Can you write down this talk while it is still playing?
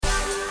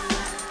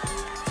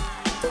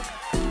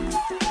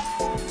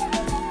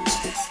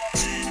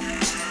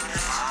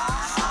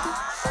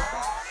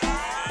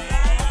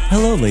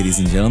Hello, ladies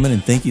and gentlemen,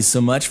 and thank you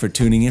so much for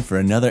tuning in for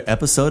another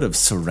episode of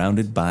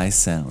Surrounded by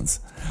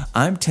Sounds.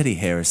 I'm Teddy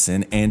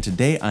Harrison, and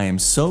today I am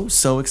so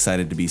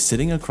excited to be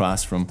sitting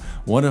across from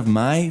one of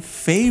my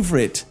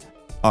favorite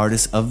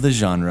artists of the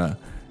genre.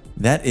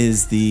 That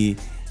is the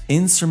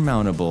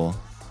insurmountable,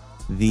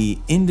 the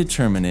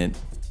indeterminate,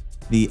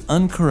 the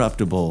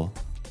uncorruptible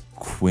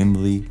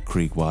Quimbley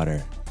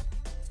Creekwater.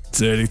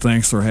 Teddy,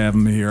 thanks for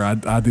having me here.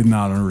 I did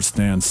not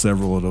understand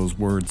several of those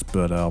words,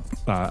 but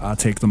I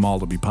take them all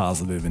to be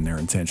positive in their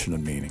intention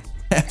and meaning.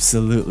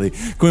 Absolutely.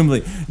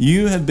 Quimbley,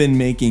 you have been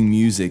making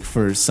music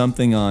for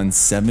something on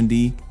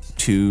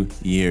 72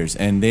 years,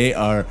 and they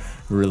are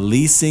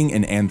releasing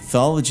an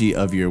anthology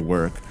of your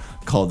work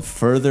called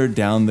Further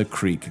Down the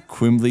Creek,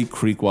 Quimbley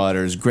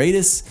Creekwater's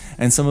greatest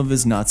and some of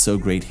his not so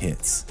great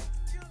hits.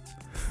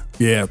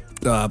 Yeah,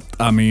 I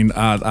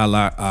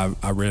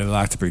really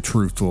like to be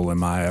truthful in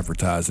my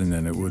advertising,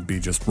 and it would be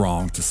just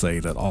wrong to say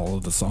that all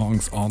of the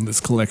songs on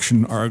this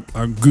collection are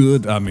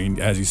good. I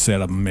mean, as you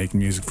said, I've been making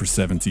music for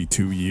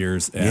 72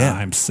 years, and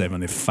I'm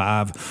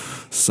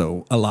 75,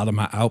 so a lot of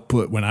my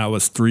output when I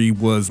was 3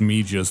 was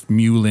me just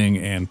muling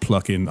and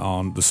plucking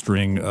on the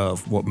string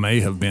of what may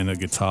have been a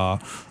guitar.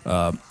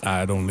 I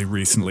had only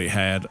recently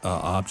had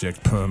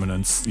object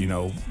permanence. You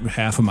know,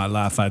 half of my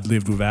life I'd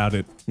lived without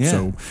it,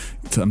 so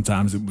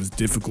sometimes it was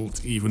difficult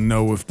to even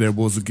know if there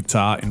was a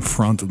guitar in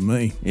front of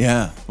me.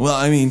 Yeah. Well,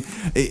 I mean,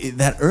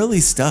 that early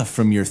stuff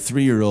from your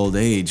 3-year-old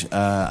age,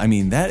 I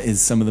mean, that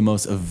is some of the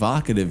most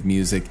evocative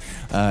music,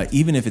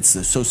 even if it's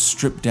so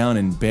stripped down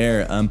and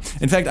bare.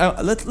 In fact,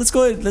 let's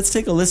go ahead, let's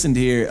take a listen to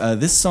here.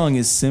 This song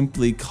is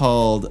simply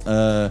called,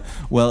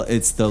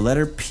 it's the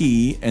letter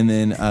P, and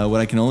then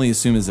what I can only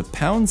assume is a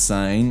pound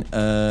sign,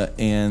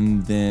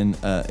 and then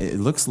it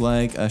looks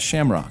like a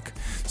shamrock.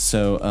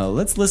 So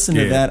let's listen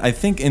to that. I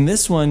think in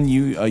this one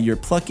you're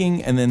plucking,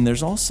 and then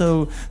there's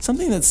also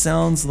something that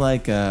sounds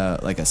like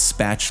a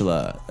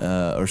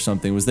spatula or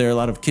something. Was there a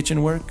lot of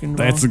kitchen work involved?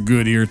 That's a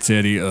good ear,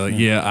 Teddy.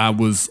 I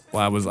was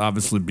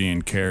obviously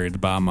being carried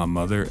by my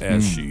mother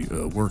as she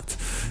worked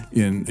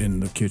in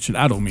the kitchen.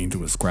 I don't mean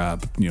to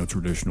ascribe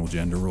traditional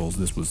gender roles.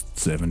 This was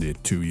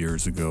 72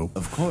 years ago.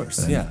 Of course,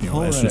 and,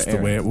 that's just the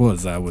way it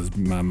was.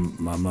 My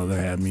mother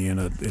had me in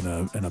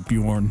a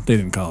Bjorn. They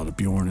didn't call it a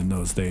Bjorn in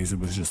those days. It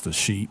was just a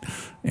sheet.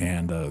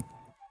 And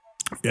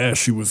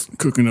she was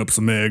cooking up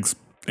some eggs,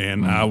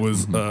 and I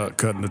was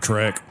cutting the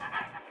track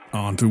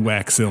onto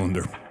wax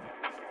cylinder.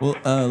 Well,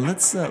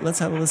 let's have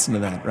a listen to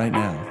that right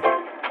now.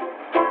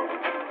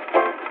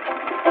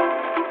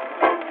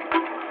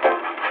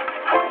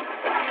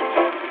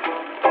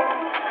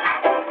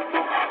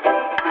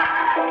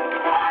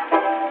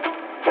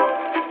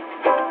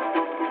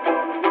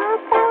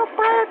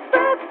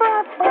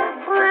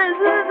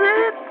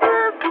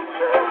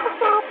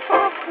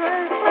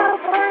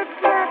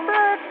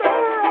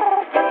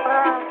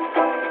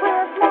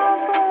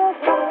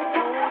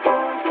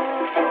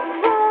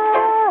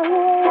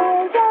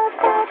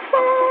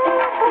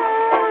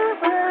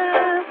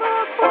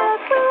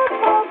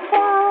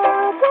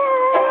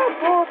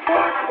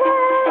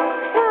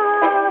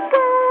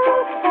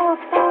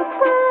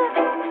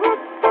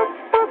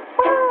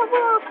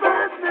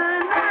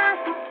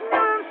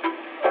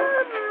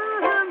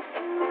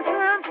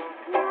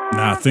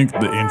 I think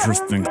the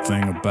interesting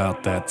thing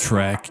about that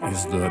track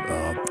is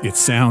that it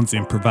sounds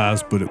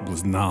improvised, but it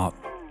was not.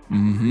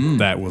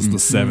 That was the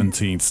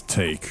 17th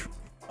take.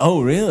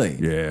 Oh, really?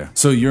 Yeah.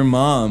 So your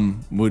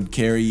mom would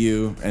carry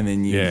you, and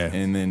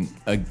then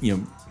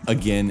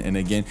again and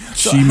again.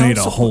 So she made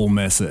a whole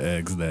mess of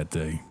eggs that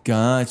day.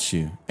 Got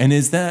you. And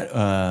is that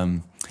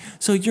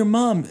so? Your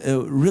mom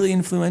really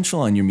influential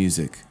on your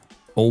music?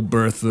 Old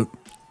Bertha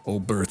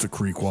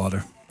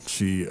Creekwater.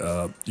 She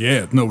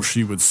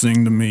would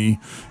sing to me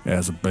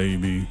as a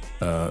baby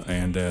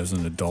and as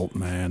an adult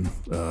man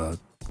and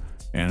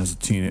as a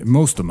teenager.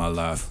 Most of my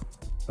life,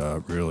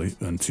 really,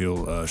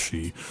 until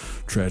she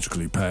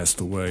tragically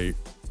passed away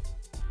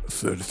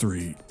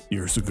 33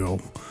 years ago.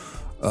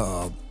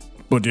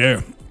 But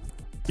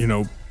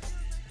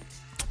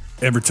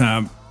every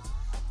time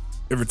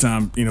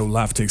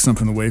life takes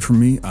something away from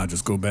me, I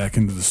just go back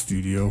into the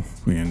studio.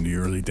 In the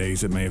early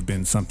days, it may have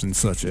been something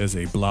such as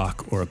a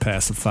block or a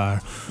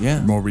pacifier.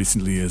 Yeah. More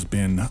recently has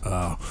been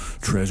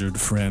treasured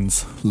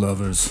friends,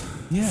 lovers,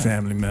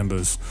 family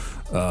members.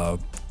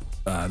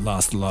 I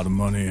lost a lot of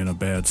money in a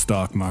bad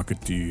stock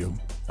market deal.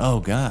 Oh,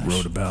 gosh.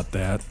 Wrote about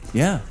that.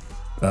 Yeah.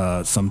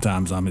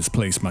 Sometimes I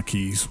misplace my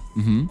keys.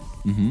 A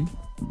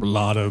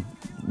lot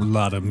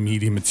of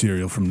media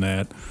material from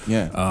that.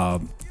 Yeah.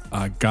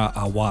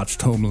 I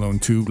watched Home Alone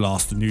 2,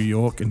 Lost in New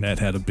York, and that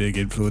had a big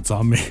influence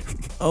on me.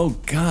 Oh,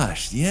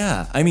 gosh,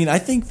 yeah. I mean, I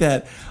think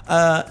that,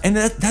 and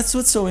that's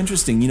what's so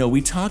interesting.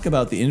 We talk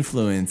about the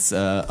influence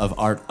of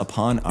art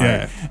upon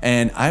art.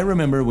 And I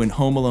remember when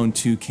Home Alone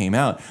 2 came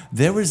out,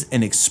 there was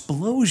an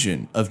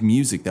explosion of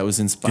music that was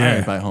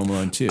inspired by Home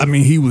Alone 2. I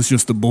mean, he was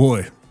just a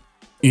boy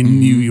in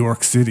New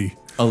York City.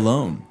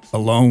 Alone.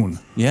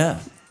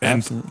 Yeah. And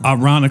absolutely.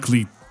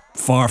 ironically,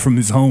 far from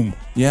his home.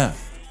 Yeah.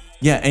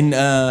 Yeah, and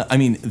I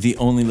mean, the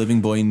only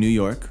living boy in New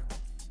York.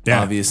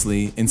 Yeah.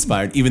 obviously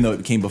inspired, even though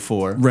it came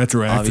before.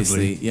 Retroactively.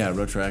 Obviously, yeah,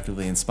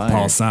 retroactively inspired.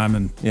 Paul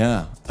Simon.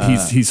 Yeah.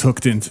 He's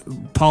hooked into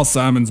Paul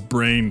Simon's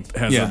brain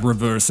has Yeah. a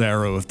reverse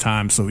arrow of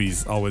time, so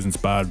he's always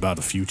inspired by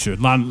the future. A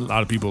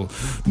lot of people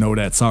know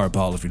that. Sorry,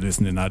 Paul, if you're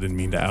listening. I didn't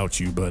mean to out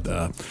you, but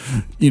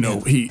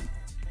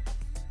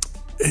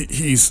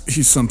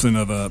he's something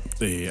of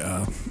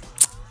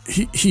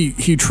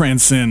he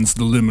transcends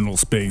the liminal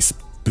space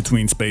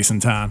between space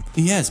and time.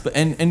 Yes, but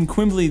and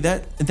Quimbley,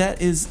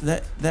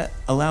 that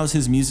allows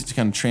his music to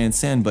kind of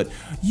transcend, but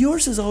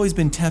yours has always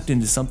been tapped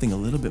into something a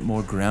little bit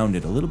more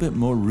grounded, a little bit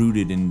more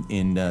rooted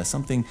in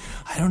something,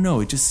 I don't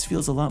know, it just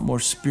feels a lot more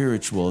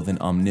spiritual than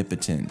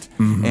omnipotent.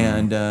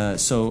 And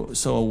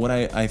so what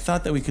I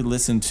thought that we could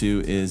listen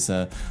to is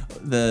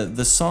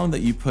the song that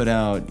you put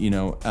out,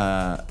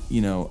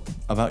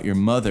 about your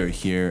mother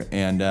here.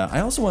 And I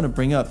also want to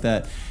bring up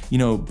that,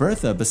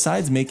 Bertha,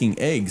 besides making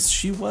eggs,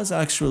 she was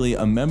actually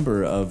a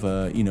member of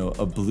a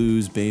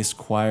blues-based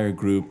choir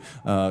group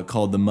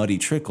called the Muddy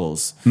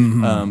Trickles.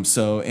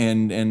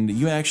 And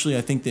you actually,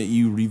 I think that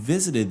you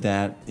revisited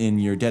that in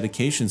your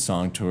dedication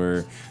song to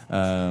her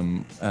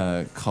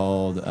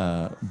called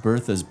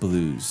Bertha's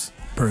Blues.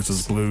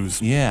 Bertha's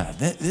Blues. Yeah,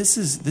 this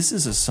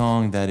is a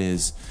song that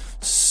is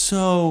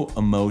so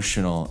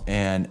emotional,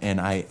 and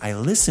I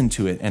listen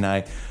to it and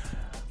I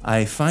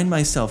find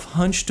myself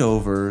hunched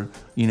over,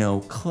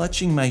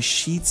 clutching my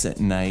sheets at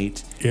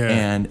night,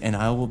 and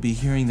I will be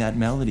hearing that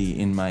melody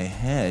in my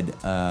head.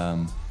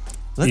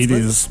 It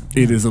is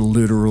a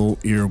literal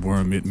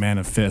earworm. It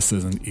manifests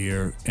as an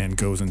ear and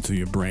goes into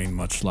your brain,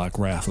 much like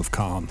Wrath of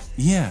Khan.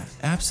 Yeah,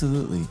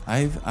 absolutely.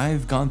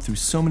 I've gone through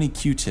so many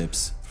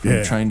Q-tips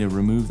from trying to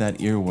remove that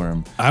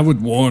earworm. I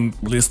would warn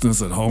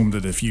listeners at home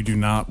that if you do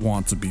not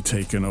want to be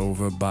taken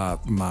over by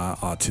my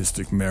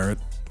artistic merit,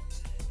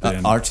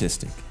 then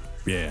artistic.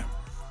 Yeah.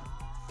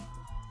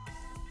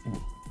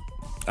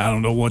 I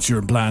don't know what you're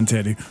implying,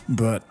 Teddy,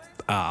 but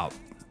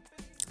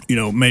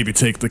maybe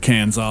take the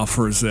cans off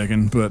for a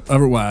second. But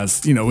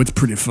otherwise, it's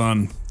pretty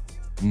fun.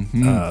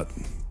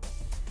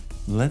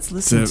 Let's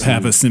listen to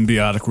have a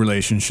symbiotic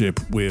relationship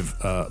with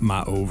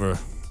my over.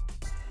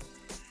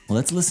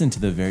 Let's listen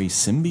to the very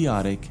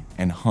symbiotic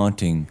and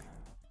haunting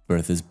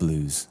Bertha's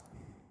Blues.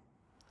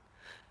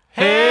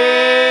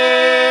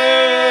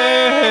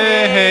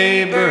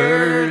 Hey,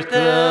 Bertha,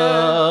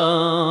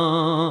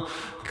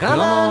 come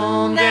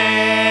on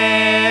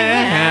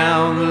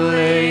down the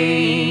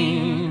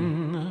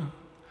lane.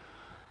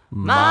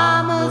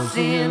 Mama's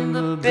in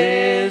the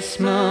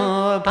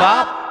basement,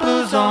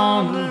 Papa's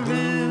on the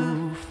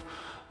roof.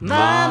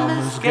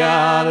 Mama's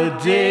got a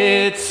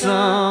dead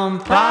son,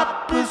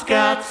 Papa's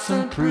got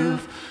some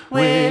proof.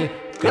 We're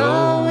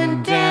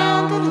going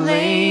down the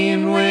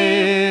lane,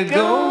 we're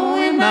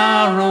going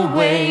our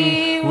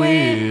way.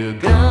 We're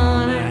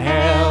gonna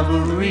have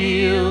a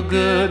real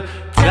good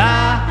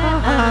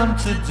time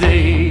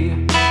today.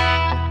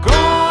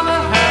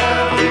 Gonna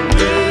have a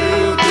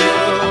real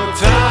good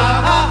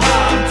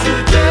time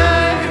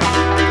today.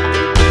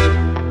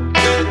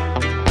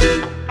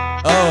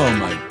 Oh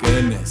my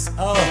goodness.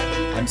 Oh,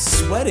 I'm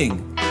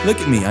sweating. Look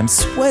at me, I'm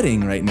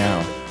sweating right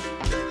now.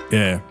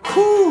 Yeah.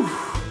 Whew.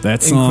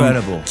 That song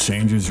Incredible.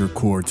 Changes your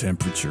core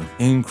temperature.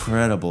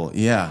 Incredible.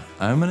 Yeah,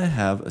 I'm going to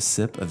have a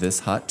sip of this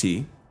hot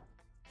tea.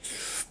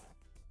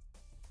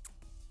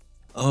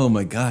 Oh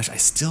my gosh, I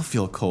still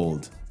feel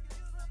cold.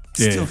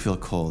 Still feel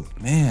cold.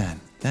 Man,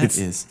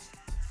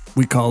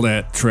 we call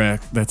that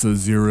track, that's a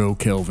 0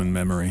 Kelvin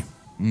memory.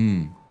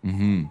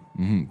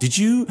 Did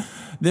you,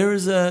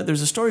 there's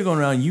a story going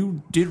around,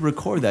 you did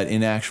record that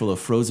in a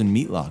frozen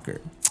meat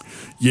locker.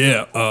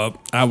 Yeah,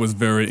 I was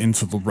very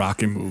into the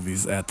Rocky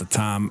movies at the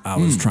time. I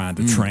was trying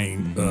to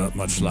train,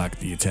 much like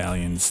the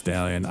Italian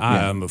stallion.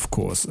 I am, of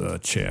course,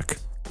 Czech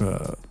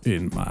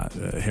in my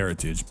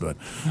heritage, but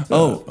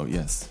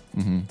yes.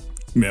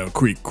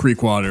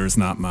 Creekwater is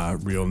not my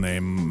real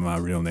name. My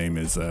real name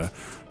is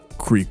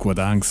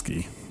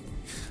Creekwadanski.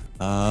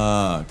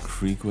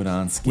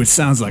 Creekwadanski. Which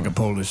sounds like a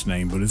Polish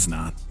name, but it's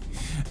not.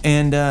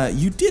 And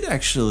you did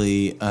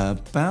actually,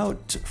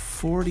 about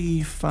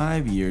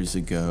 45 years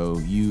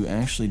ago, you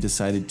actually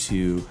decided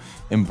to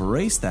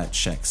embrace that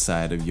Czech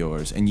side of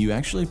yours, and you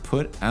actually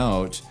put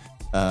out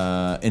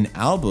an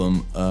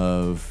album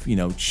of,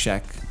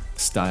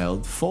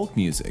 Czech-styled folk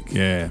music.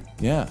 Yeah.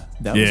 Yeah,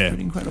 that was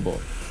pretty incredible.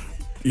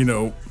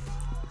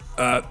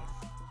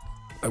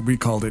 We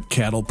called it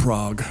Cattle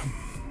Prague.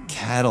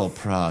 Cattle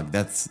Prague.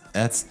 That's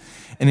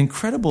an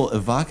incredible,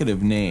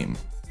 evocative name.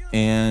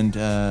 And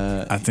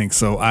I think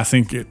so. I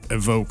think it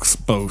evokes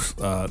both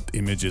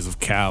images of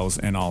cows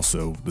and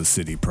also the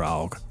city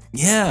Prague.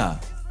 Yeah.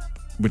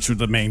 Which were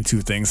the main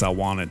two things I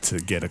wanted to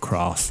get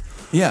across.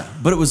 Yeah,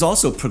 but it was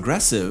also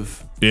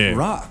progressive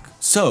rock.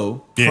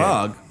 So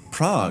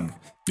Prague.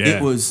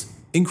 It was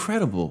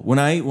incredible. When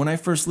I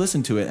first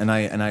listened to it, and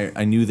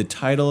I knew the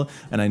title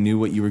and I knew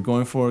what you were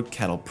going for,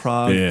 Cattle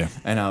Prague,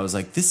 and I was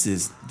like, this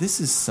is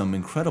some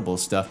incredible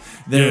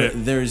stuff.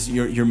 There's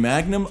your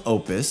magnum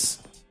opus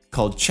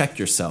called Check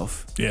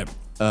Yourself. Yeah.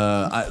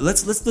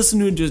 Let's listen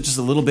to it just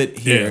a little bit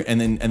here, Yeah.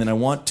 and then I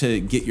want to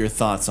get your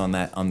thoughts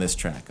on this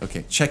track.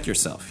 Okay, check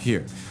yourself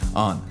here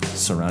on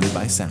Surrounded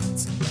by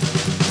Sounds.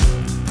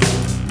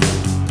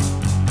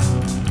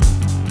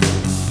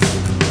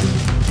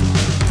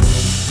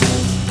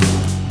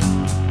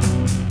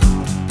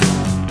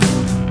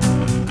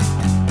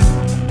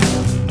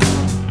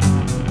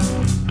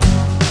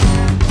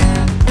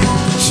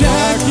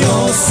 Check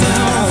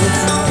yourself.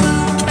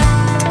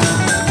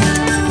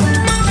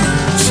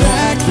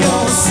 Check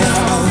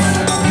yourself.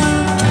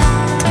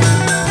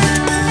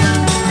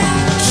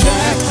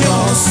 Check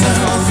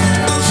yourself.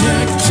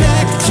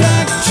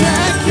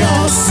 Check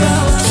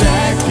yourself.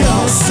 Check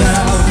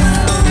yourself.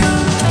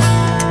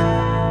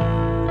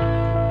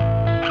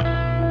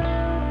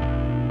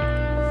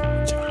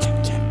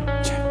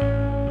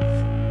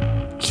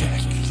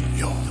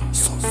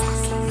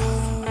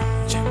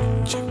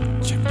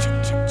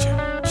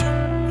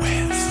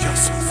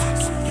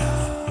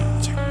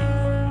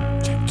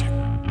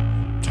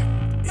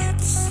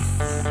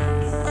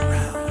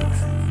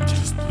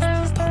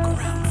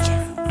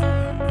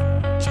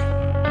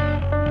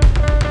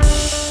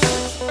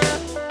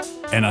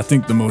 And I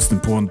think the most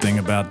important thing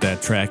about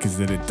that track is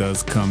that it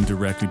does come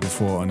directly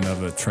before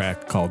another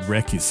track called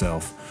Wreck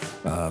Yourself,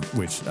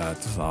 which I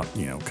thought,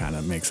 kind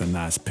of makes a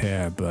nice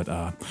pair. But,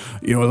 a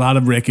lot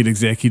of record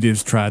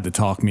executives tried to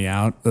talk me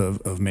out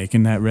of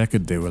making that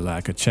record. They were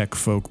like a Czech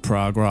folk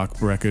prog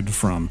rock record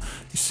from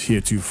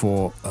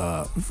heretofore,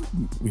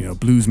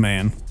 blues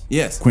man.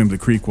 Yes. Quimbley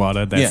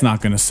Creekwater. That's Yeah.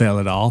 not going to sell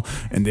at all.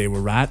 And they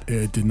were right.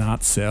 It did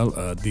not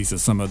sell. These are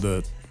some of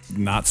the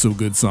not so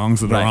good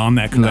songs that Right. are on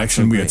that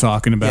collection Not so we are great.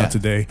 talking about Yeah.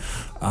 today.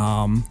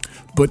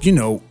 But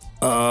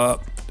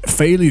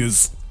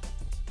failures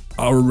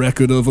are a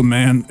record of a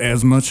man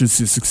as much as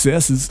his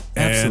successes.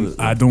 Absolutely.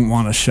 And I don't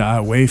want to shy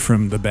away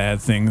from the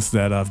bad things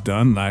that I've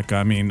done. I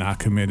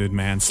committed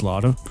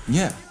manslaughter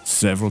Yeah.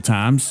 several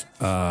times.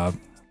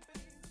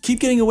 Keep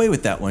getting away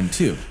with that one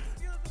too.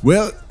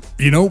 Well,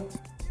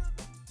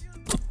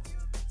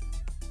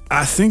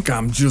 I think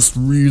I'm just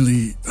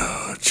really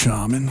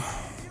charming.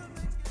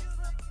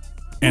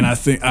 And I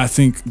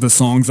think the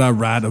songs I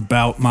write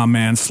about my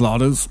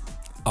manslaughters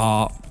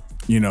are,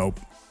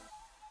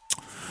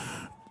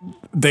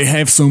 they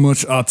have so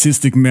much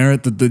artistic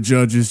merit that the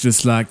judge is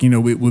just like, it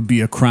would be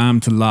a crime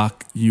to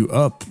lock you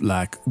up.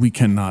 Like, we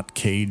cannot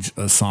cage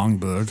a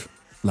songbird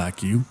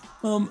like you.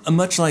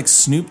 Much like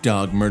Snoop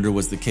Dogg murder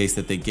was the case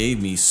that they gave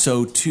me,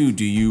 so too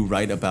do you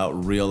write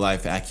about real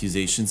life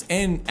accusations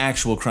and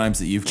actual crimes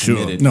that you've Sure.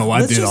 committed. No,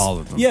 I did all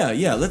of them.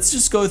 Yeah. Let's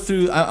just go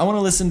through. I want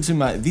to listen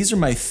to these are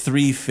my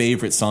 3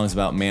 favorite songs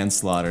about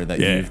manslaughter that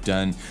Yeah. you've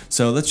done.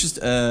 So let's just,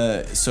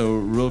 so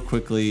real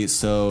quickly.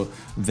 So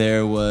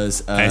there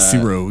was Icy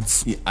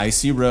Roads.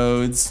 Icy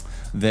Roads.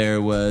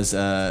 There was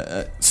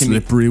Timmy,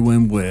 Slippery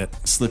When Wet.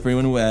 Slippery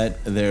When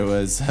Wet. There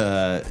was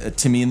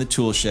Timmy in the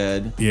Tool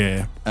Shed.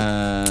 Yeah.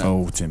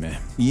 Timmy.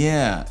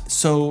 Yeah.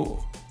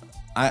 So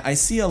I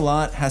see a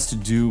lot has to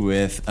do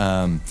with,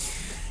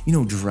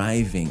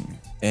 driving.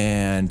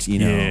 And,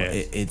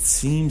 it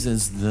seems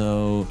as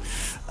though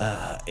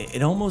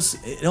it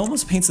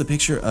almost paints the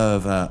picture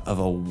of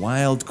a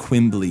wild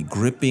Quimbley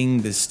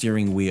gripping the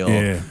steering wheel,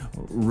 Yeah.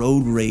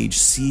 road rage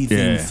seething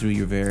Yeah. through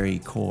your very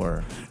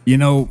core.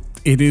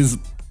 It is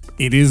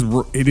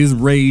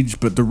rage,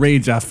 but the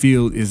rage I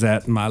feel is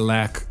at my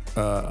lack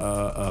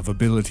of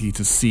ability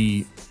to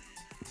see.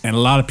 And a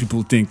lot of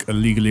people think a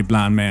legally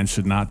blind man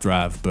should not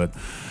drive, but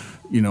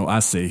I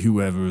say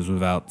whoever is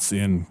without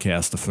sin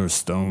cast the first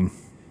stone.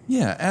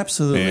 Yeah,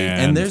 absolutely.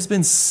 And there's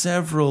been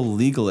several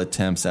legal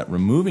attempts at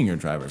removing your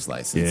driver's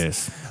license.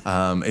 Yes.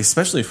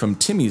 Especially from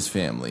Timmy's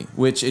family,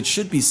 which it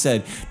should be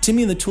said,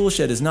 Timmy in the Tool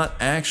Shed is not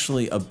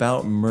actually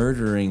about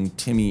murdering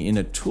Timmy in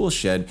a tool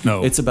shed.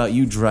 No. It's about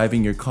you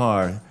driving your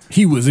car.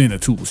 He was in a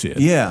tool shed.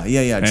 Yeah.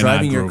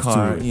 Driving your drove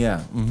car. through it.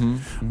 Yeah. Mm-hmm.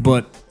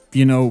 But,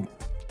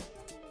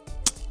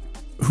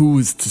 who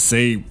is to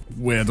say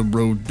where the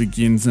road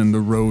begins and the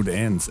road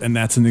ends? And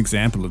that's an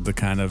example of the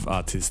kind of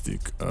artistic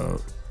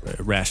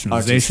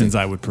rationalizations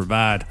I would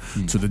provide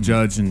to the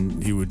judge,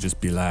 and he would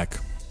just be like,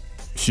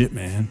 shit,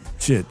 man.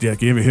 Shit. Yeah,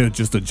 you ever hear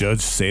just a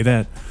judge say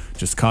that?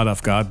 Just caught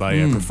off guard by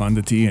your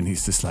profundity, and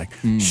he's just like,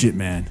 shit,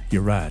 man,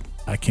 you're right.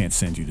 I can't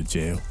send you to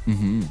jail.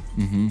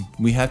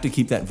 We have to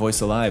keep that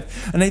voice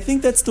alive. And I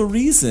think that's the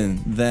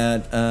reason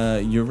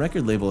that your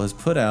record label has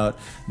put out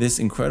this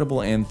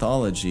incredible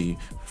anthology,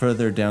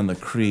 Further Down the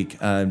Creek,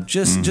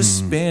 just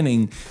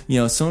spanning,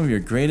 some of your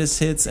greatest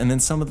hits and then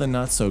some of the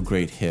not so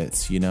great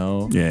hits,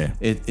 Yeah.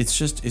 It's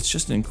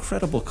just an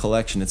incredible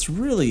collection. It's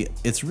really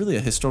a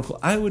historical.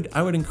 I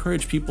would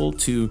encourage people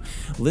to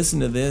listen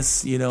to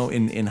this,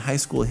 in high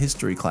school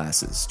history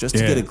classes, just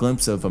to Yeah. get a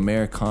glimpse of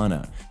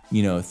Americana,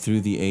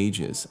 through the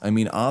ages. I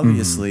mean,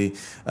 obviously,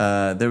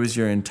 there was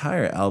your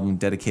entire album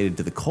dedicated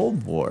to the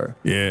Cold War,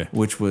 Yeah.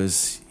 which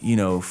was,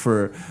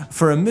 for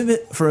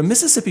a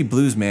Mississippi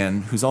blues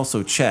man who's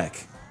also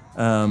Czech.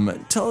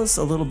 Tell us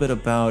a little bit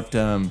about,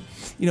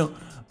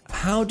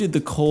 how did the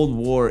Cold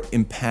War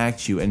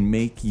impact you and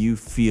make you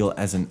feel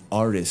as an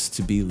artist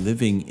to be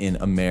living in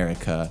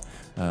America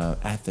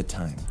at the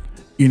time?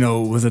 You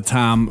know, it was a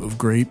time of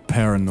great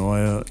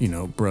paranoia. You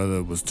know,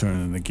 brother was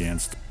turning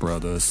against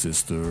brother,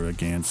 sister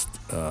against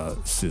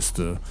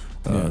sister.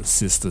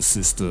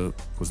 Sister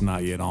was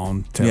not yet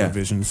on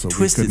television, so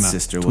Twisted we could not.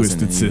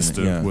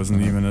 Sister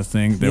wasn't even a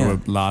thing. There Yeah. were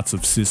lots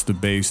of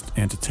sister-based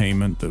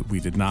entertainment that we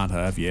did not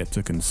have yet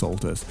to console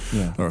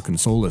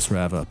us,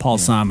 rather. Paul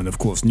Simon, of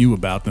course, knew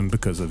about them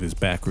because of his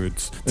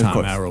backwards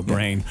time arrow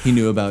brain. He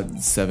knew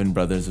about Seven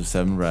Brothers of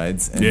Seven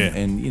Brides,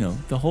 and you know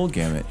the whole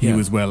gamut. He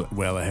was well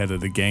ahead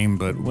of the game,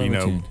 but Well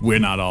attuned. we're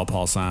not all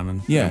Paul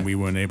Simon. Yeah. And we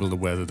weren't able to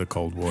weather the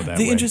Cold War that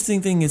The way.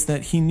 interesting thing is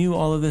that he knew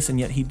all of this, and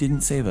yet he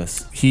didn't save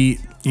us.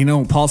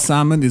 Paul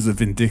Simon is a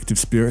vindictive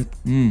spirit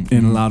in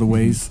a lot of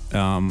ways.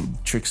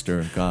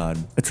 Trickster God.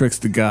 A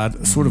trickster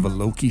god, sort of a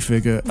Loki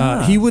figure.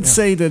 He would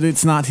say that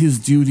it's not his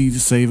duty to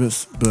save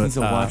us, but He's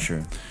a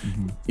watcher.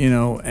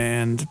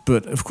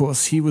 But of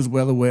course he was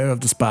well aware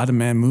of the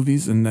Spider-Man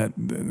movies and that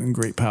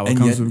great power And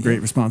comes yet- with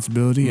great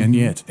responsibility, and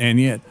yet,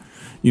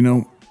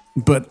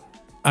 but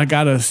I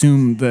gotta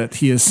assume that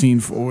he has seen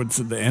forward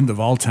to the end of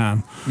all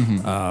time.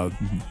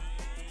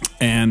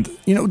 And,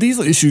 these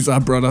are issues I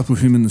brought up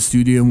with him in the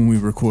studio when we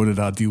recorded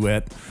our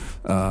duet,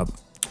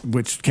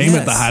 which came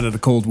at the Yes. height of the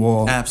Cold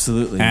War.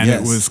 Absolutely, And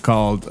yes. it was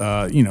called,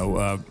 Red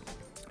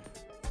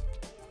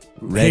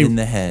Hey, in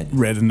the Head.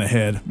 Red in the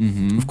Head,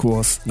 of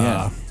course.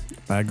 Yeah.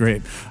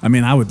 Great. I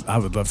mean, I would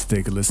love to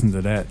take a listen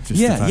to that.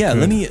 Just if I Yeah.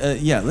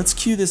 could. Let's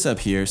cue this up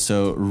here.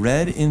 So,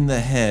 Red in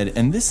the Head,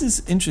 and this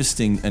is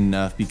interesting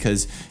enough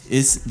because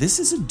this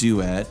is a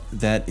duet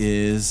that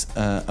is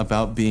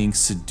about being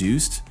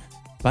seduced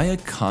by a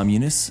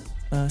communist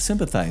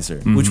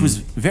sympathizer, which was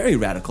very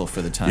radical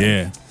for the time.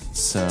 Yeah.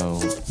 So,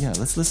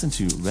 let's listen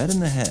to Red in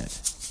the Head.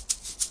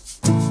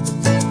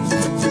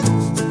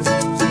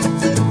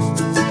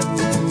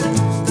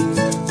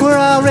 We're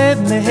all red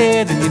in the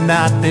head and you're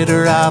not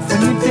better off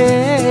when you're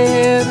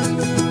dead.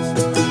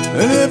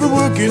 And every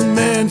working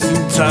man's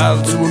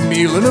entitled to a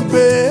meal and a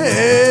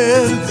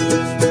bed.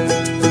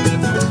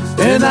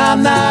 And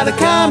I'm not a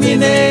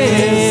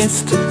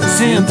communist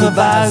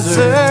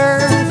sympathizer.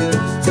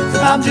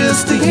 I'm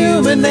just a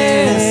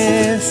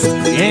humanist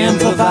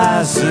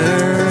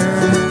improviser.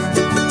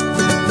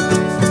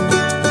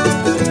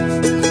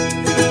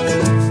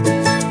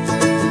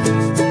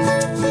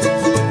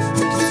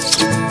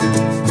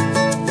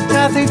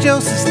 I think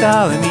Joseph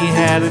Stalin, he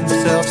had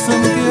himself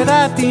some good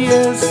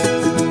ideas.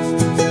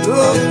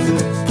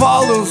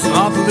 Paul, those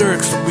aren't the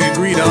lyrics we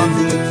agreed on.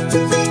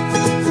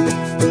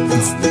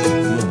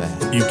 Feel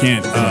that. You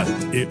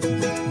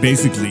can't.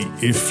 Basically,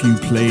 if you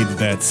played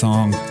that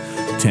song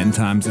 10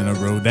 times in a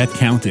row, that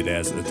counted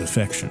as a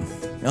defection.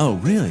 Oh,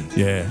 really?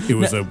 Yeah, it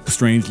was a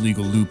strange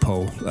legal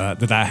loophole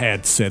that I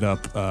had set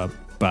up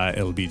by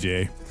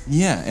LBJ.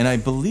 Yeah, and I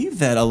believe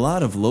that a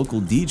lot of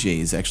local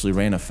DJs actually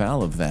ran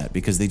afoul of that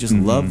because they just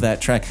love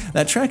that track.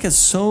 That track has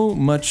so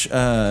much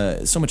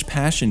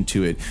passion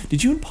to it.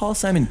 Did you and Paul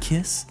Simon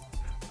kiss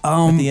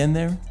at the end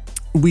there?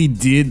 We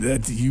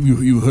did.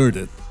 You heard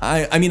it.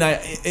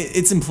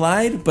 It's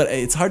implied, but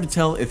it's hard to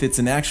tell if it's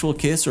an actual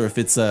kiss or if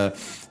it's like A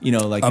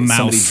somebody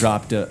mouse.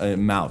 dropped a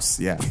mouse.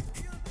 Yeah,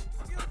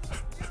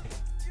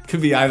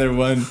 could be either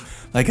one,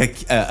 like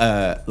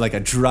a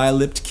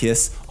dry-lipped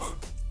kiss,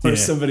 or Yeah.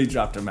 somebody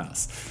dropped a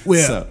mouse.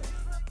 Well- So,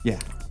 yeah.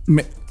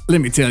 Let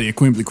me tell you,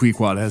 Quimbly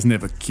Queequeg has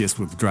never kissed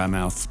with a dry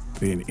mouth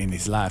in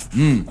his life.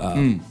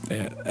 And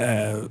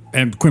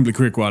Quimbly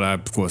Queequeg, I,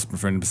 of course,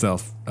 befriended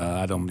himself.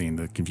 I don't mean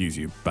to confuse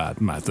you by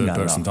my third Not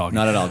at person all. talking.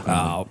 Not at all,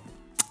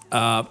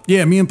 Quimbly.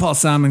 Yeah, me and Paul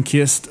Simon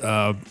kissed.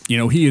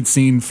 He had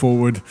seen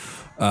forward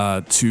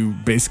to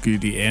basically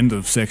the end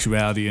of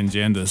sexuality and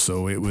gender,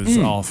 so it was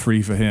all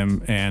free for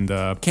him. And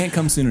Can't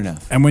come soon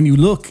enough. and when you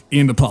look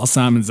into Paul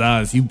Simon's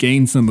eyes, you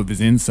gain some of his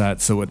insight.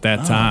 So at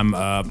that time,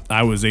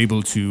 I was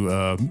able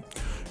to,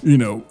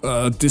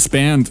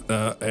 disband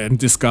and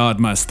discard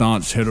my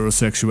staunch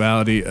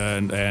heterosexuality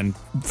and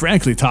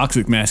frankly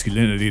toxic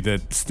masculinity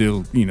that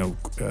still,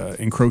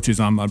 encroaches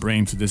on my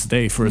brain to this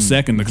day. For a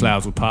second, the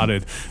clouds were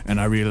parted, and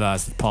I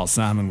realized that Paul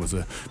Simon was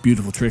a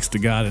beautiful trickster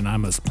god, and I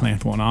must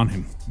plant one on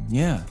him.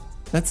 Yeah.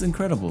 That's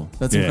incredible.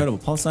 That's Yeah. incredible.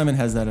 Paul Simon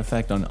has that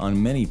effect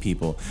on many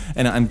people,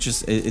 and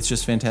it's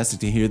just fantastic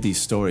to hear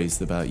these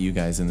stories about you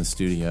guys in the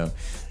studio,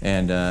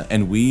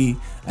 and we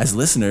as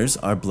listeners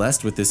are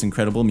blessed with this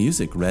incredible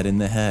music. Red in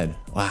the Head.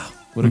 Wow,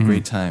 what a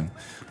great time.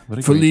 What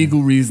a For great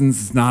legal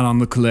reasons, it's not on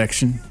the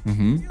collection.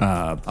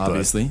 time.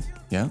 Obviously,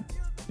 yeah.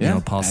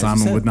 Paul as you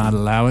Simon said. would not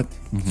allow it.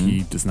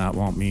 He does not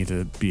want me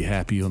to be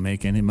happy or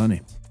make any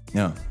money.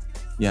 No,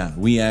 yeah.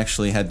 We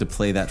actually had to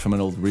play that from an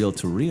old reel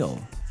to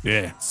reel.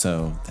 Yeah.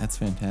 So that's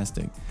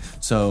fantastic.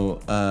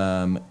 So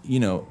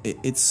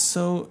it's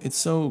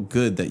so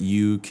good that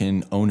you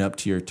can own up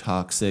to your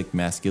toxic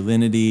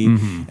masculinity,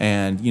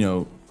 and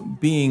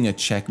being a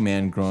Czech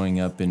man growing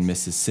up in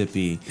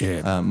Mississippi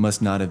Yeah.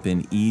 must not have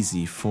been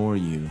easy for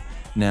you.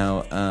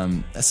 Now,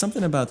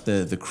 something about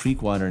the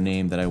Creekwater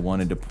name that I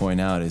wanted to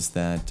point out is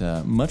that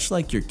much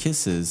like your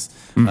kisses,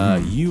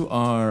 you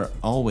are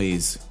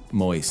always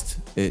moist.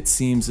 It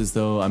seems as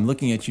though I'm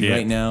looking at you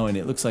right now, and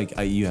it looks like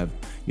you have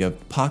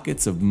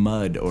pockets of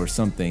mud or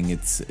something.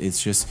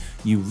 It's just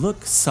you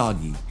look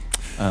soggy.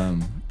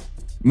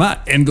 My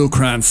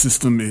endocrine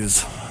system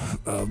is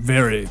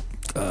very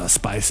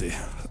spicy,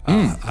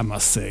 I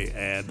must say,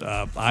 and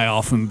I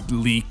often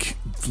leak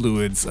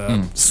fluids,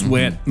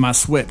 sweat. My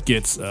sweat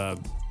gets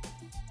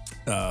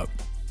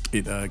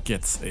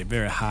gets a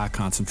very high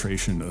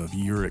concentration of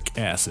uric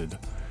acid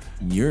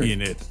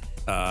in it,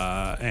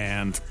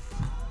 and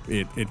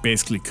it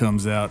basically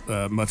comes out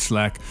much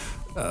like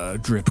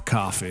drip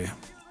coffee,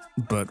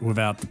 but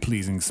without the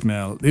pleasing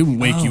smell. It will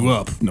wake you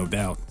up, no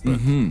doubt. But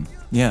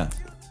Yeah.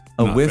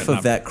 A whiff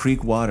of that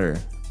creek water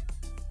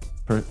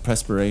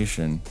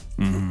perspiration.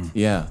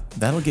 Yeah,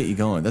 that'll get you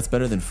going. That's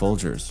better than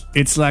Folgers.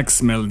 It's like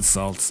smelling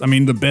salts. I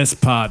mean, the best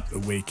part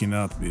of waking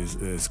up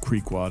is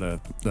creek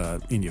water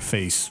in your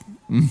face.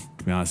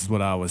 To be honest, is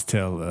what I always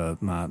tell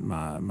my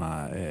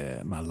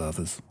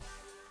lovers.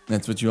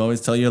 That's what you always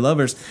tell your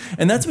lovers.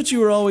 And that's what you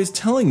were always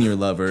telling your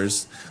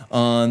lovers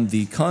on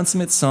the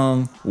consummate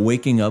song,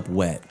 Waking Up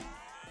Wet.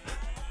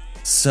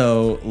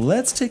 So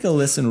let's take a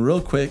listen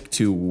real quick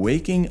to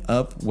Waking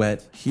Up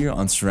Wet here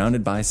on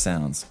Surrounded by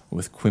Sounds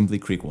with Quimbley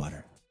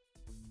Creekwater.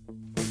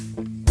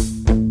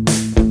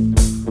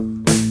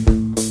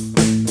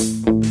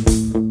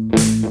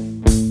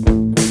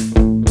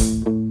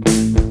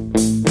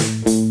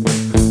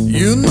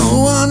 You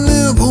know I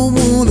never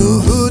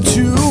wanna hurt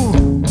you.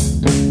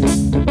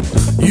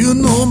 You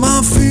know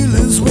my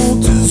feelings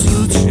won't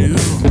desert you.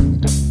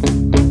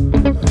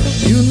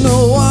 You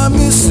know I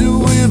miss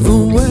you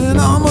even when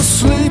I'm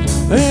asleep,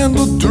 and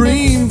the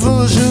dream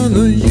version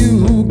of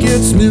you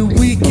gets me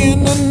weak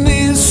in the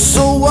knees.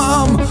 So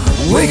I'm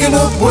waking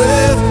up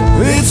wet.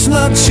 It's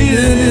not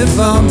cheating if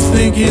I'm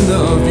thinking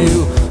of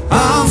you.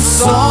 I'm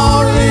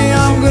sorry,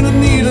 I'm gonna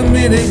need a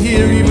minute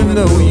here, even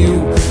though you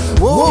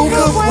woke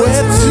up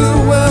wet too.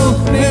 Well,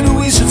 maybe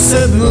we should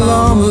set an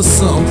alarm or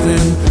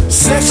something.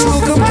 Sexual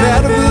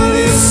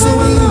compatibility is so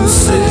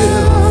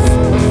elusive.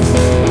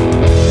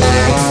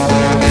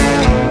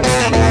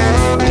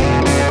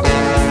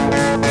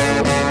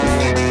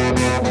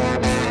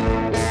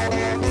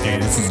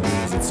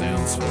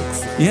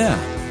 Yeah,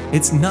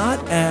 it's not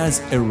as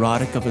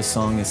erotic of a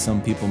song as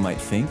some people might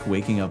think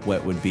Waking Up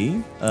Wet would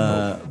be,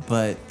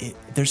 but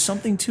there's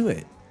something to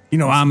it. You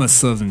know, I'm a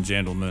Southern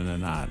gentleman,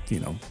 and I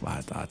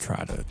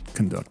try to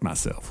conduct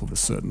myself with a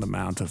certain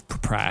amount of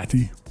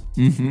propriety.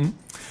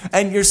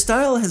 And your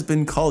style has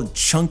been called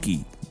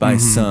chunky by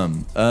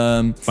some.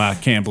 By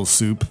Campbell's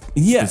Soup,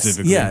 Yes,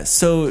 specifically. yeah.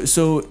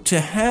 So to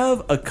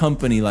have a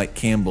company like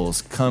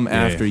Campbell's come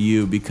after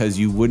you because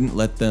you wouldn't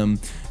let them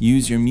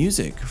use your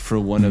music for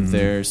one of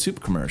their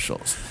soup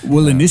commercials.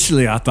 Well,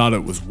 initially I thought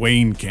it was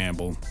Wayne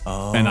Campbell,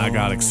 and I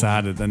got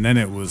excited, and then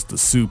it was the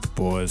Soup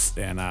Boys,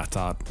 and I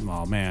thought,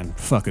 oh man,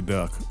 fuck a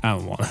duck. I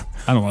don't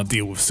want to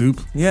deal with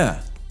soup. Yeah.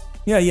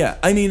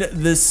 I mean,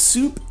 the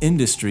soup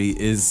industry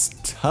is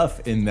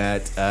tough in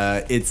that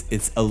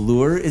its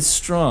allure is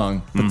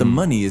strong, but the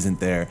money isn't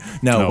there.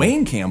 Now, No.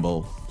 Wayne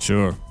Campbell,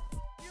 Sure.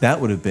 that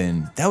would have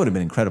been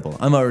incredible.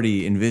 I'm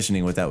already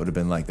envisioning what that would have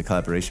been like, the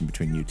collaboration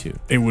between you two.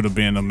 It would have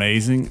been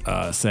amazing.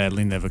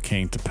 Sadly, never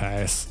came to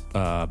pass.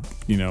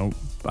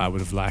 I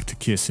would have liked to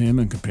kiss him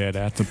and compare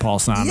that to Paul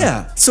Simon.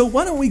 Yeah. So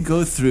why don't we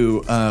go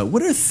through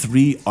what are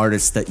 3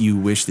 artists that you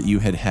wish that you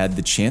had had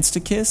the chance to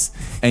kiss,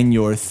 and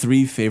your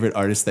 3 favorite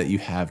artists that you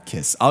have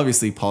kissed?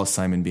 Obviously, Paul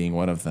Simon being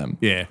one of them.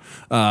 Yeah.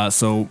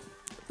 So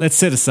let's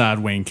set aside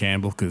Wayne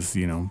Campbell because,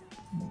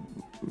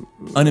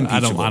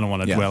 Unimpeachable. I don't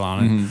want to dwell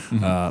on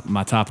it.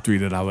 My top 3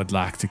 that I would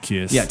like to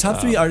kiss. Yeah,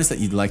 top 3 artists that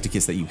you'd like to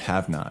kiss that you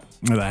have not.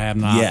 That I have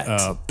not.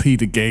 Yet.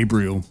 Peter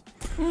Gabriel.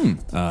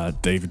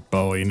 David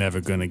Bowie,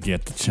 never gonna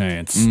get the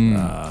chance.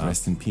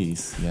 Rest in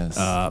peace. Yes.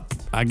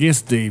 I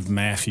guess Dave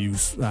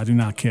Matthews. I do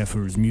not care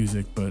for his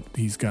music, but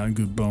he's got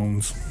good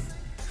bones.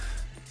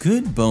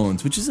 Good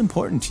bones, which is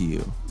important to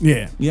you.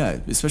 Yeah. Yeah,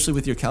 especially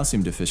with your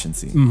calcium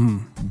deficiency.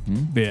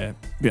 Yeah.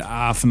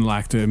 I often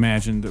like to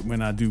imagine that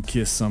when I do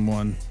kiss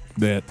someone,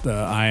 that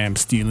I am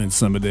stealing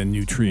some of their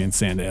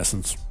nutrients and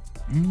essence.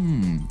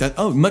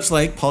 Much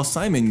like Paul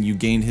Simon, you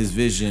gained his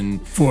vision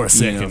For a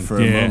second. for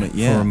a moment.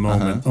 Yeah, For a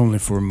moment. Only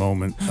for a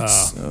moment.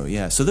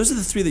 So those are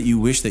the 3 that you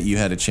wish that you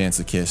had a chance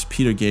to kiss.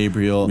 Peter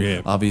Gabriel,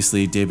 Yeah.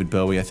 obviously David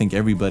Bowie. I think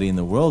everybody in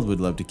the world would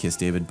love to kiss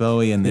David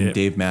Bowie, and then Yeah.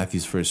 Dave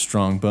Matthews for his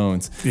strong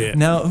bones. Yeah.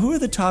 Now, who are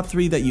the top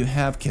 3 that you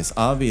have kissed?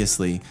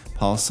 Obviously,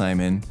 Paul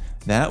Simon.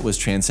 That was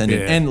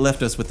transcendent Yeah. and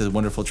left us with the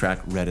wonderful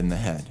track Red in the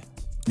Head.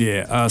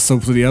 Yeah. So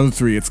for the other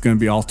 3, it's going to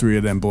be all 3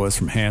 of them boys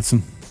from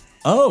Hanson.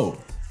 Oh,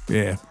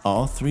 Yeah.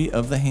 all 3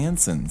 of the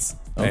Hansons.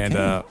 Okay.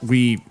 And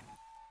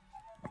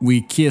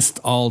we kissed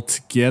all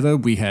together.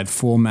 We had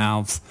 4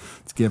 mouths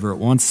together at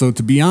once. So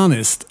to be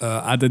honest,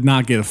 I did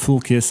not get a full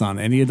kiss on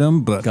any of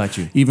them, but Got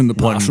you. even the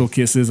partial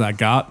kisses I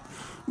got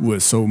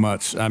was so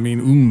much. I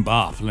mean,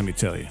 bop, let me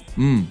tell you.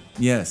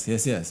 Yes.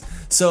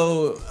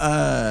 So,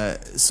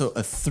 so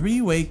a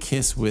three-way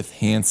kiss with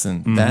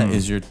Hanson. That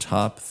is your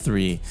top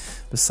three,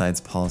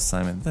 besides Paul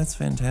Simon. That's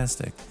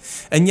fantastic.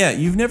 And yeah,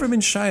 you've never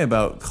been shy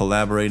about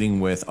collaborating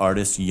with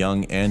artists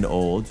young and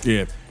old.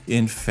 Yeah.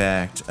 In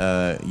fact,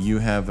 you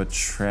have a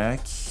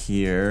track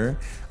here,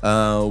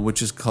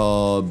 which is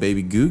called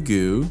Baby Goo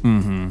Goo.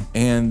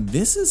 And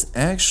this is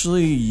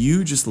actually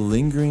you just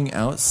lingering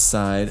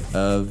outside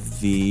of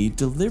the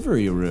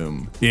delivery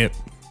room. Yep.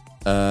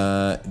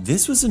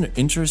 This was an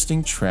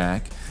interesting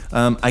track.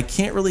 I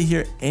can't really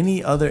hear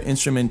any other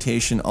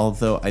instrumentation,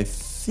 although I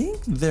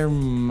think there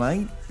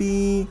might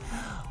be.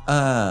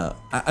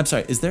 I'm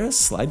sorry, is there a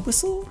slide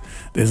whistle?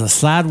 There's a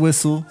slide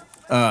whistle.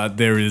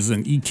 There is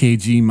an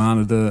EKG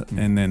monitor,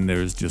 and then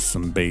there's just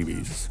some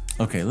babies.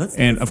 Okay, let's.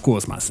 And of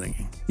course, my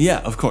singing. Yeah,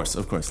 of course.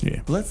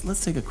 Yeah.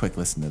 Let's take a quick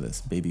listen to this,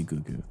 Baby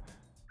Goo Goo.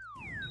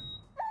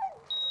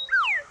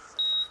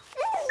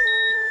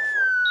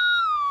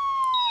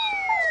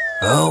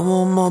 I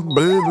want my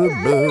baby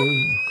back.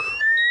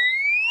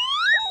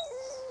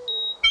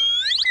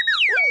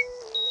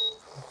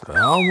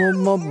 I want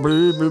my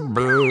baby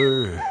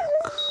back.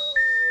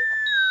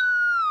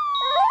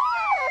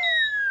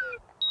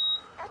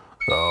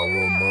 I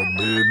want my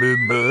baby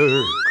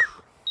back.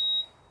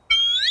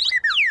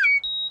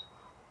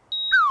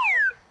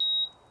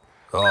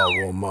 I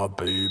want my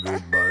baby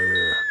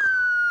back.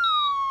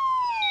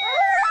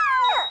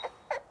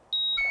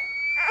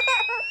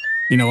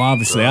 You know,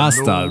 obviously, I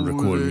started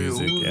recording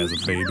music as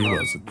a baby, I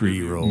was a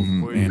 3-year-old.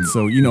 And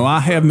so, you know, I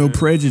have no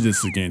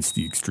prejudice against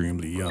the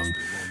extremely young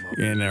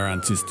in their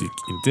artistic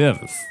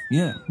endeavors.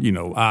 Yeah. You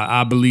know,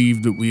 I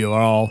believe that we are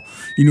all,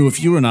 you know, if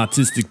you're an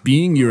artistic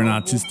being, you're an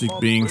artistic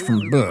being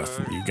from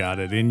birth. You got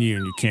it in you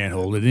and you can't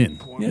hold it in.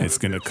 Yeah. It's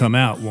going to come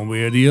out one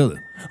way or the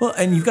other. Well,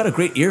 and you've got a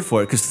great ear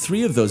for it because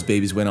 3 of those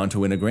babies went on to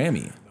win a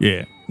Grammy.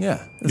 Yeah.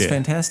 Yeah, that's Yeah.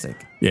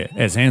 fantastic. Yeah,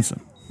 as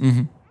Hanson.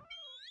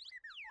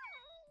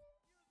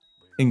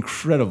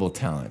 Incredible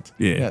talent.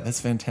 Yeah. that's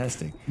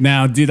fantastic.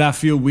 Now, did I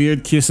feel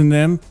weird kissing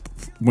them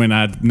when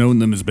I'd known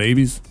them as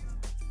babies?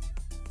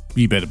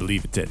 You better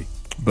believe it, Teddy.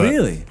 But,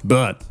 Really?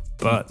 But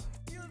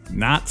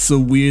not so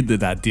weird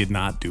that I did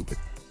not do it.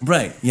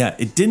 Right, yeah,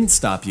 it didn't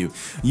stop you.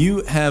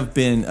 You have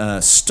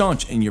been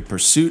staunch in your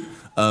pursuit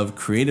of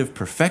creative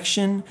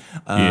perfection,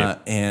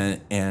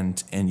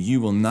 and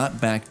you will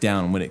not back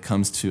down when it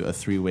comes to a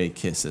 3-way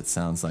kiss. It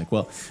sounds like.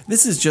 Well,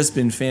 this has just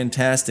been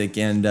fantastic.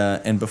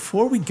 And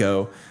before we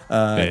go,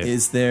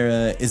 is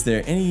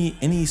there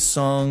any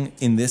song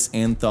in this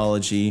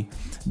anthology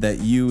that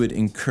you would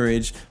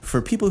encourage for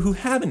people who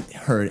haven't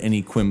heard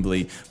any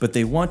Quimbley, but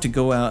they want to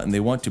go out and they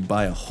want to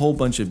buy a whole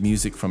bunch of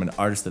music from an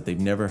artist that they've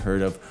never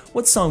heard of?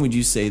 What song would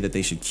you say that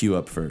they should queue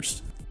up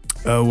first?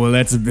 Well,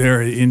 that's a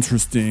very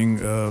interesting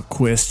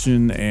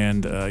question,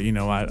 and you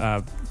know,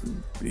 I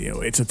you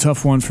know, it's a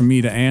tough one for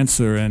me to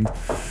answer. And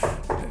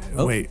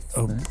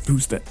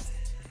who's that?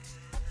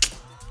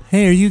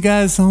 Hey, are you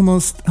guys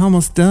almost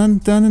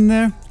done in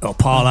there? Oh,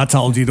 Paul, I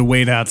told you to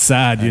wait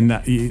outside. You're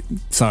not.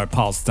 Sorry,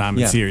 Paul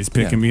Simon's here. He's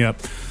picking me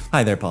up.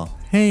 Hi there, Paul.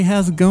 Hey,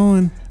 how's it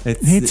going?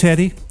 Hey,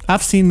 Teddy.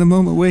 I've seen the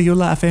moment where your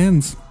life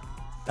ends.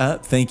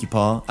 Thank you,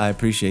 Paul. I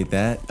appreciate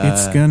that.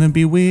 It's gonna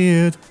be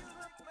weird.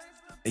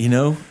 You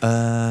know,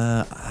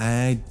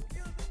 I'm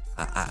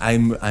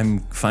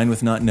fine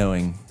with not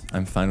knowing.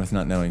 I'm fine with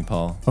not knowing,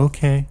 Paul.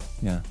 Okay.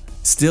 Yeah.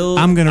 Still,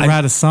 I'm gonna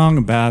write a song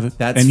about it,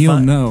 That's and you'll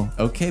fine. know.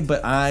 Okay,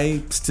 but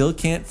I still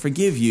can't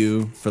forgive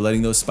you for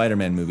letting those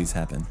Spider-Man movies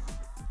happen.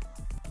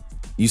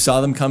 You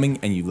saw them coming,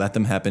 and you let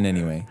them happen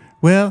anyway.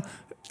 Well,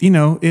 you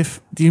know,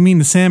 do you mean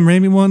the Sam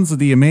Raimi ones or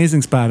the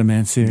Amazing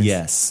Spider-Man series?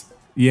 Yes.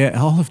 Yeah,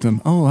 all of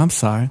them. Oh, I'm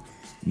sorry.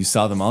 You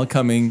saw them all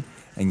coming,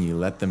 and you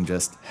let them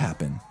just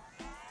happen.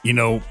 You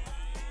know,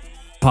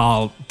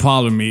 Paul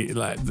and me,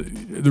 like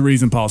the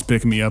reason Paul's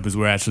picking me up is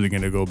we're actually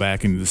going to go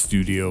back into the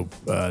studio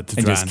to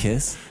try Just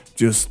kiss?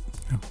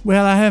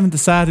 Well, I haven't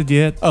decided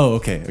yet. Oh,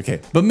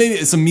 okay. But maybe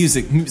some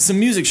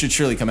music should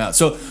surely come out.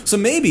 So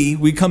maybe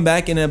we come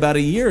back in about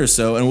a year or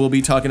so, and we'll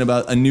be talking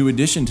about a new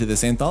addition to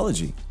this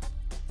anthology.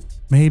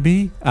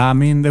 Maybe. I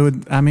mean,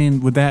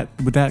 would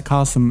that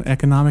cause some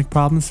economic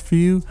problems for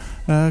you,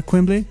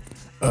 Quimbley?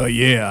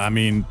 Yeah, I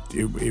mean,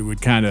 it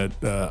would kind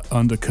of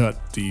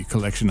undercut the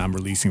collection I'm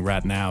releasing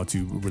right now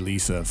to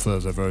release a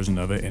further version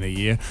of it in a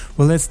year.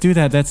 Well, let's do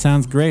that. That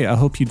sounds great. I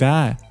hope you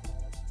die.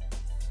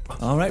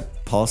 All right,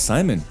 Paul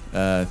Simon,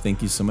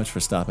 thank you so much for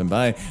stopping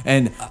by.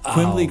 And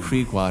Quimbley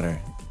Creek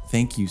Water,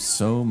 thank you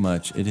so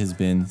much. It has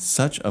been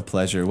such a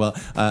pleasure. Well,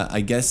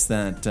 I guess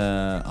that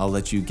I'll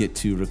let you get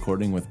to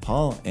recording with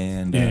Paul.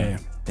 And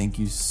thank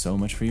you so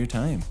much for your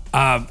time.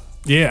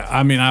 Yeah,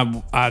 I mean,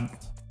 I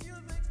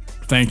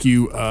thank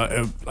you.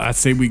 I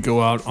say we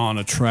go out on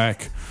a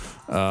track.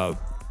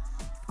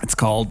 It's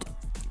called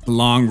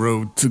Long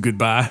Road to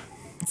Goodbye.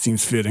 It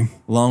seems fitting.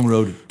 Long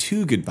Road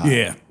to Goodbye.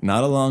 Yeah.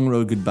 Not a long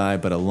road goodbye,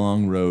 but a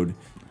long road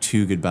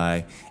to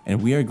goodbye.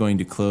 And we are going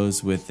to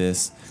close with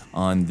this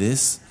on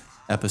this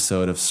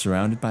episode of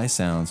Surrounded by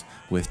Sounds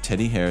with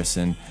Teddy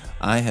Harrison.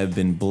 I have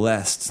been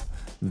blessed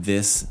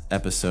this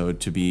episode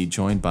to be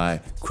joined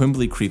by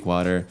Quimbley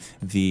Creekwater,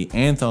 the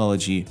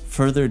anthology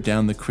Further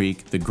Down the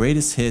Creek, the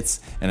greatest hits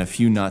and a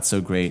few not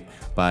so great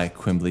by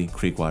Quimbley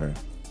Creekwater.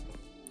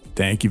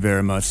 Thank you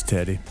very much,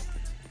 Teddy.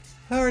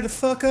 Hurry the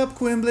fuck up,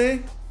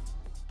 Quimbley.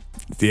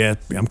 Yeah,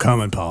 I'm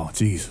coming, Paul.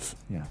 Jesus.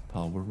 Yeah,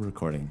 Paul, we're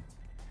recording.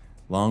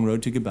 Long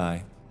Road to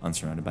Goodbye on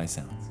Surrounded by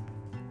Sounds.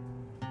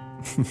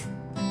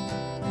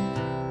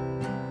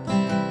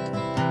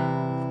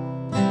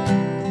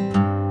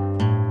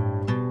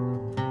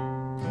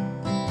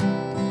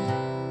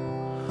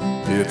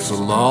 It's a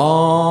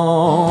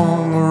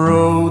long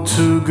road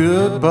to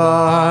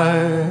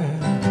goodbye,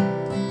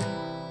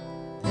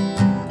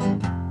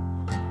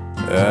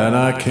 and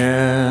I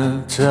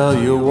can't tell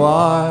you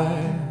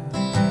why,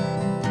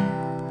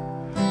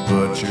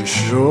 but you're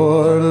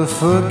sure to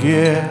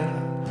forget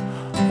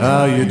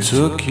how you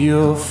took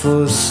your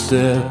first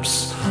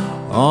steps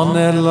on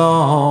that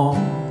long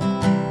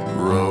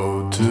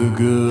road to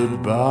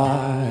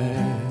goodbye.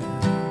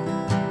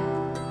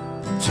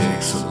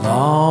 Takes a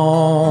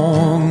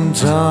long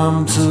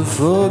time to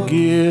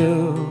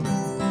forgive,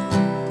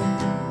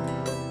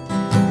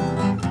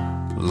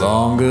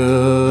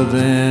 longer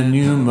than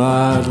you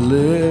might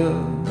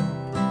live.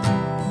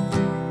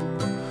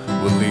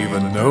 We'll leave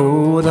a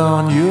note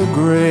on your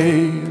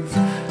grave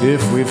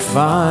if we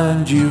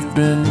find you've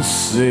been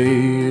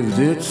saved.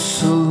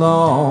 It's a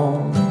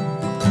long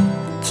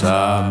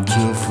time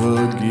to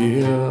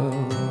forgive.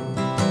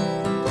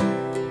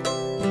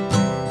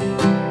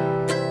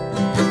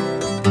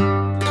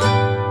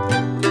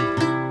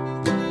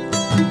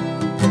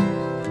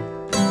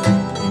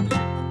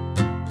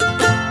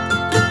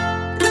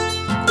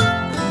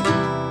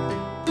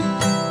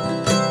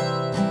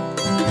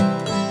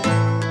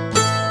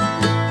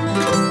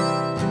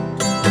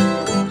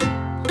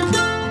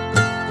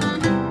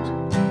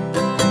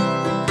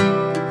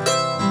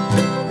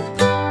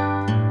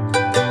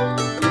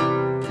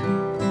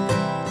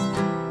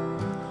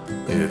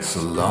 It's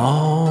a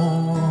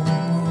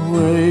long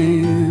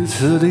way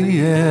to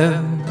the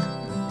end.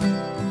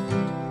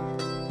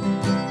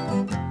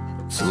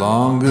 It's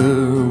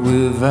longer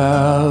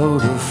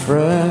without a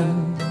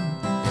friend,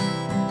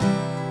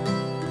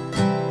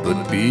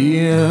 but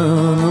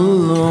being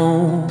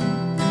alone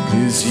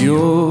is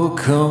your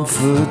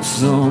comfort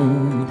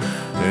zone,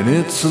 and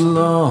it's a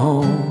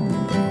long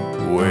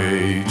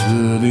way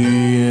to the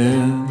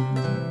end.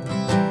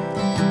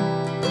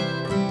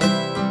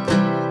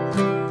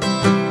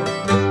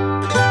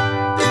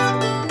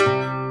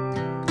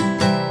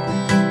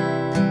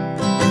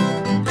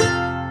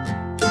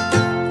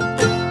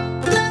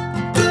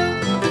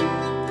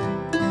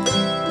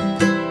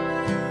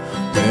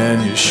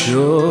 And you're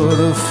sure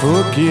to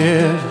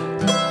forget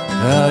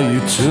how you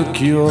took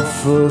your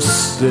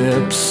first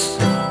steps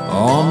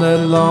on that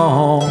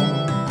long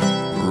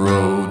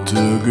road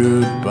to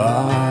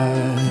goodbye.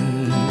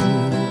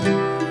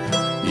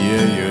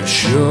 Yeah, you're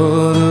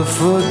sure to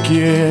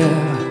forget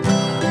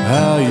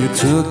how you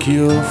took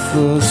your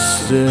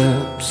first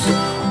steps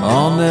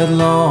on that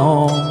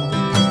long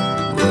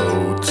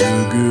road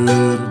to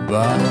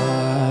goodbye.